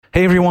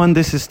Hey everyone,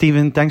 this is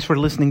Steven. Thanks for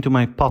listening to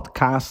my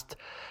podcast.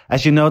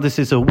 As you know, this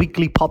is a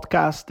weekly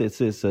podcast.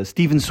 This is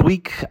Steven's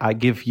Week. I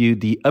give you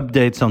the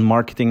updates on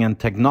marketing and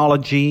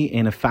technology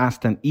in a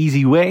fast and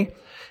easy way.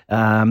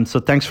 So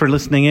thanks for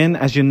listening in.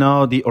 As you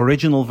know, the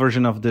original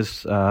version of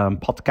this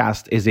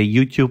podcast is a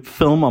YouTube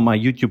film on my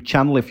YouTube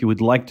channel. If you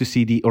would like to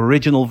see the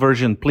original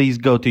version, please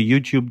go to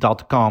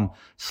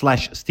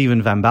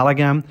youtube.com/Steven Van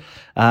Belleghem.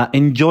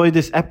 Enjoy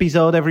this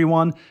episode,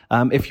 everyone.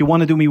 If you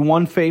want to do me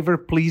one favor,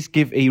 please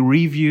give a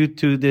review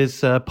to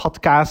this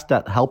podcast.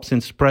 That helps in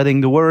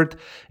spreading the word.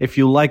 If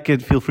you like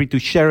it, feel free to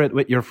share it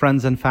with your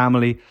friends and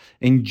family.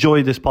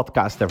 Enjoy this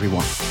podcast,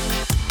 everyone.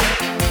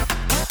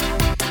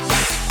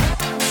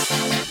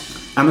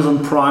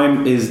 Amazon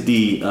Prime is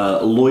the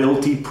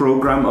loyalty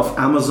program of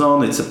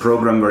Amazon. It's a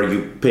program where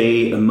you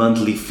pay a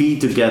monthly fee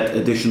to get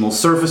additional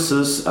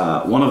services.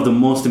 One of the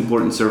most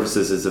important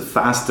services is a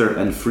faster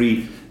and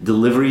free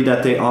delivery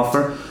that they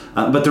offer.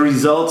 But the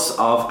results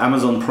of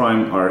Amazon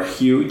Prime are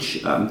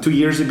huge. 2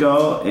 years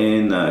ago,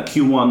 in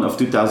Q1 of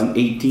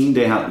 2018,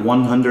 they had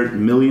 100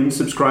 million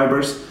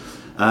subscribers.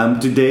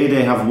 Today,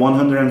 they have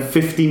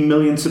 150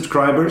 million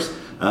subscribers.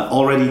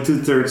 Already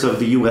 2/3 of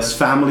the US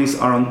families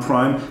are on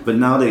Prime, but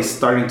now they're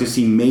starting to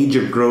see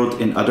major growth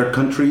in other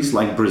countries,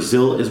 like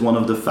Brazil is one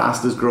of the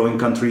fastest growing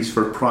countries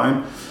for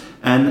Prime.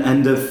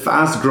 And the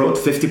fast growth,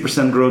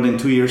 50% growth in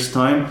 2 years'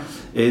 time,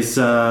 is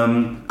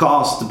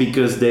caused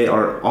because they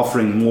are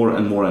offering more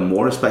and more and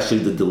more, especially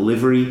the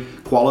delivery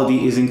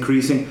quality is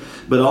increasing.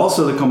 But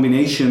also the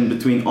combination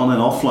between on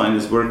and offline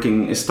is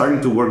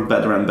starting to work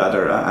better and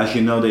better. As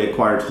you know, they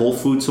acquired Whole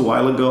Foods a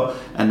while ago,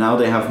 and now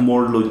they have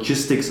more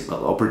logistics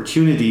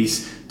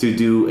opportunities to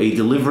do a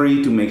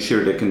delivery, to make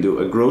sure they can do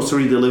a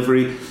grocery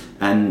delivery.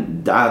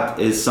 And that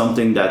is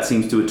something that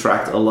seems to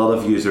attract a lot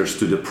of users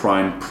to the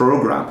Prime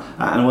program.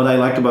 And what I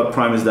like about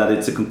Prime is that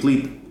it's a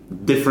complete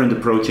different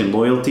approach in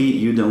loyalty.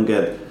 You don't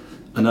get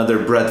another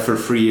bread for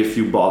free if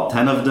you bought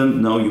 10 of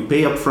them. No, you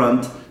pay up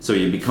front, so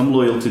you become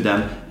loyal to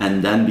them,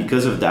 and then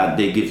because of that,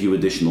 they give you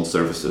additional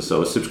services.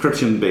 So a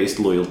subscription-based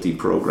loyalty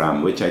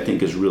program, which I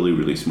think is really,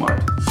 really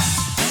smart.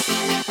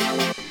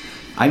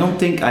 I don't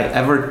think I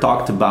ever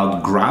talked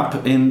about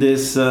Grab in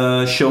this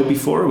show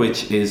before,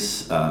 which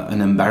is an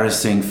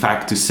embarrassing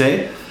fact to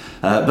say.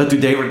 But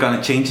today we're going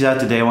to change that.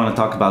 Today I want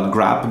to talk about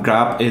Grab.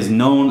 Grab is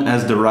known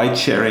as the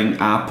ride-sharing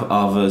app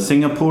of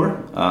Singapore,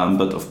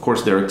 but of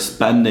course they're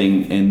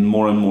expanding in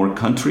more and more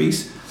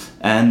countries.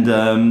 And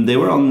they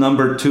were on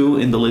number 2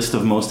 in the list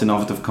of most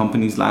innovative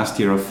companies last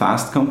year of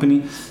Fast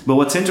Company. But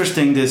what's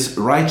interesting, this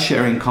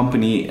ride-sharing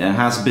company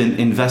has been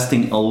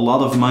investing a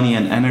lot of money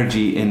and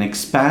energy in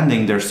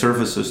expanding their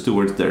services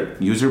towards their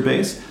user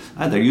base.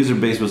 Their user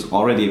base was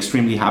already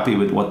extremely happy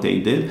with what they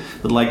did.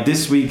 But like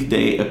this week,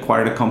 they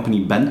acquired a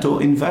company, Bento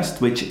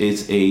Invest, which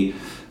is a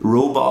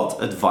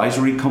robot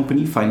advisory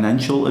company,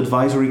 financial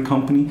advisory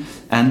company.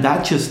 And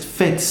that just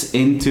fits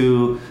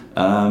into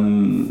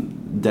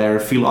their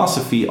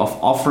philosophy of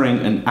offering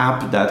an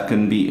app that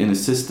can be an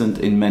assistant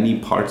in many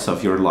parts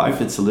of your life.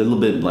 It's a little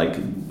bit like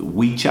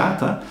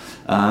WeChat.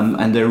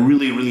 And they're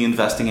really, really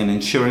investing in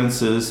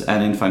insurances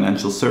and in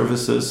financial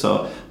services.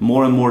 So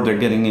more and more they're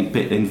getting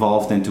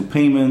involved into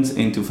payments,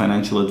 into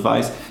financial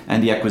advice.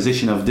 And the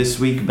acquisition of this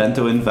week,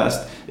 Bento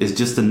Invest, is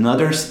just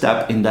another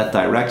step in that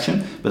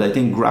direction. But I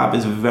think Grab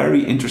is a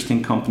very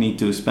interesting company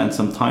to spend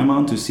some time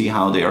on, to see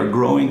how they are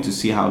growing, to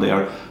see how they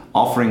are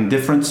offering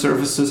different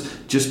services,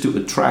 just to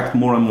attract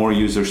more and more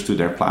users to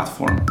their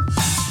platform.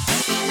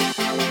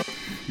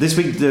 This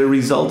week, the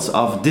results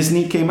of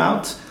Disney came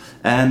out.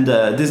 And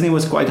Disney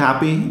was quite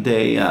happy.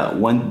 They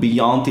went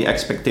beyond the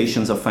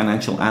expectations of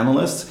financial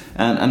analysts.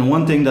 And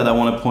one thing that I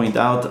want to point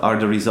out are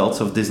the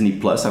results of Disney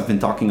Plus. I've been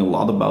talking a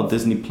lot about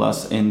Disney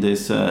Plus in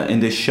this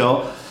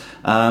show.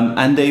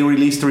 And they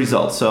released the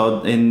results.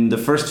 So in the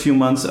first few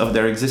months of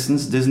their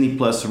existence, Disney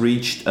Plus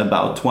reached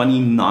about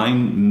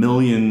 29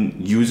 million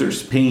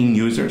users, paying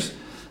users.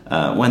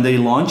 When they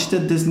launched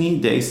at Disney,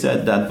 they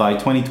said that by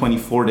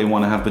 2024, they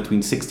want to have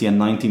between 60 and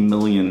 90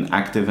 million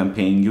active and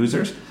paying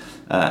users.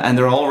 And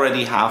they're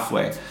already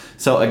halfway.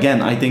 So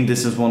again, I think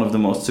this is one of the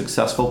most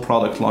successful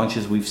product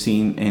launches we've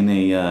seen in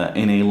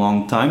a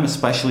long time,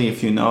 especially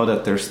if you know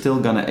that they're still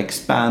going to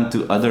expand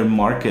to other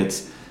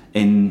markets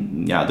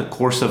in the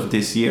course of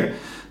this year.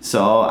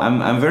 So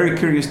I'm very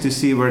curious to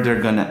see where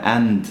they're going to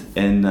end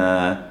in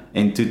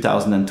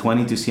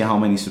 2020, to see how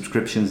many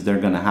subscriptions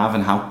they're going to have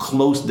and how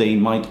close they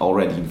might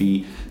already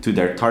be to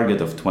their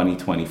target of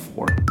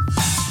 2024.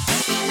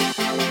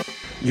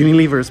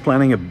 Unilever is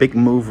planning a big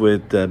move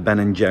with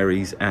Ben &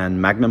 Jerry's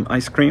and Magnum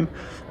ice cream.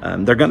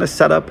 They're going to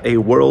set up a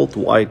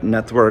worldwide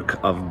network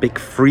of big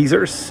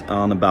freezers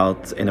in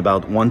about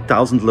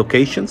 1,000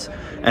 locations.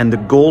 And the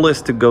goal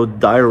is to go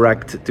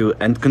direct to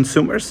end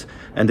consumers.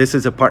 And this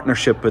is a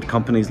partnership with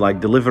companies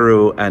like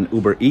Deliveroo and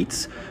Uber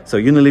Eats. So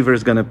Unilever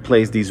is going to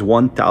place these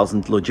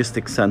 1,000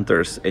 logistics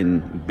centers in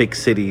big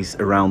cities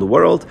around the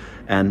world.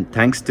 And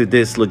thanks to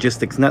this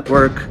logistics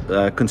network,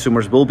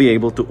 consumers will be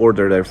able to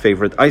order their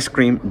favorite ice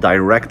cream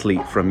directly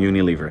from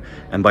Unilever.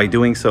 And by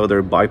doing so,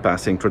 they're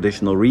bypassing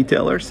traditional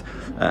retailers.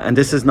 And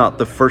this is not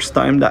the first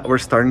time that we're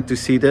starting to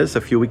see this.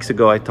 A few weeks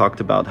ago, I talked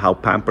about how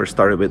Pampers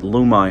started with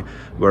Lumai,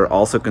 where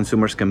also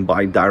consumers can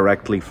buy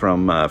directly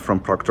from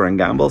Procter &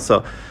 Gamble.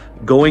 So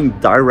going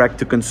direct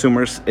to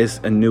consumers is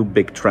a new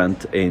big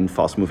trend in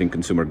fast-moving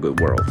consumer good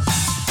world.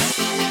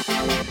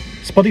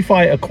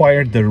 Spotify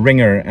acquired The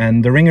Ringer,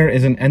 and The Ringer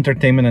is an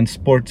entertainment and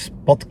sports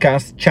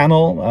podcast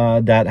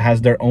channel that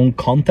has their own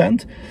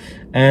content.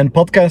 And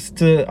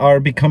podcasts are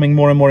becoming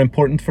more and more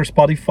important for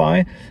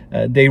Spotify.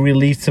 They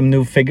released some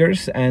new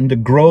figures, and the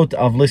growth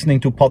of listening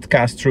to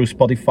podcasts through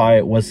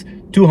Spotify was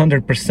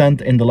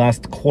 200% in the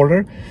last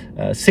quarter.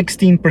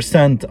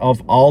 16%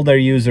 of all their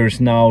users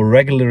now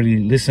regularly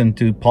listen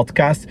to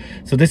podcasts.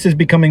 So this is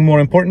becoming more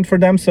important for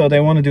them. So they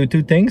want to do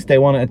two things. They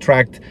want to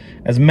attract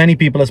as many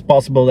people as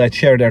possible that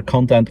share their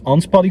content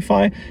on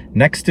Spotify.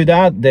 Next to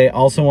that, they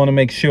also want to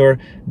make sure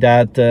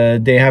that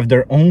they have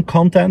their own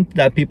content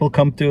that people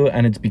come to.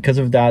 And it's because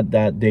of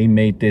that they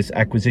made this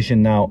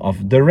acquisition now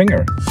of The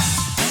Ringer.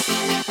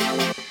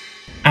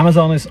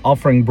 Amazon is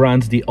offering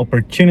brands the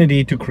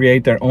opportunity to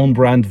create their own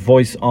brand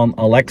voice on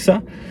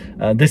Alexa.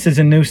 This is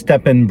a new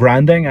step in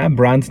branding.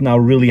 Brands now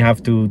really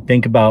have to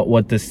think about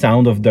what the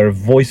sound of their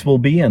voice will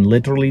be, and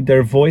literally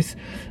their voice.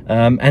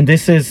 And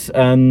this is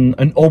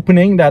an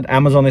opening that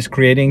Amazon is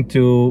creating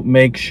to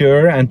make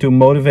sure and to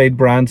motivate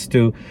brands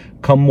to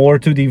come more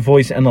to the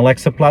Voice and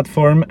Alexa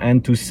platform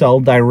and to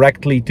sell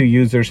directly to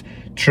users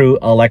through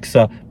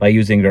Alexa by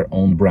using their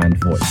own brand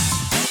voice.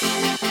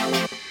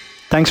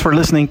 Thanks for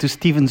listening to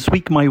Steven's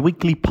Week, my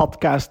weekly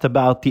podcast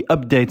about the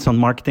updates on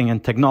marketing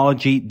and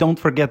technology. Don't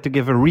forget to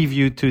give a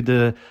review to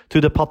the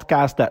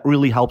podcast. That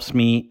really helps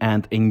me,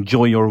 and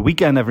enjoy your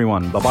weekend,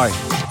 everyone.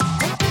 Bye-bye.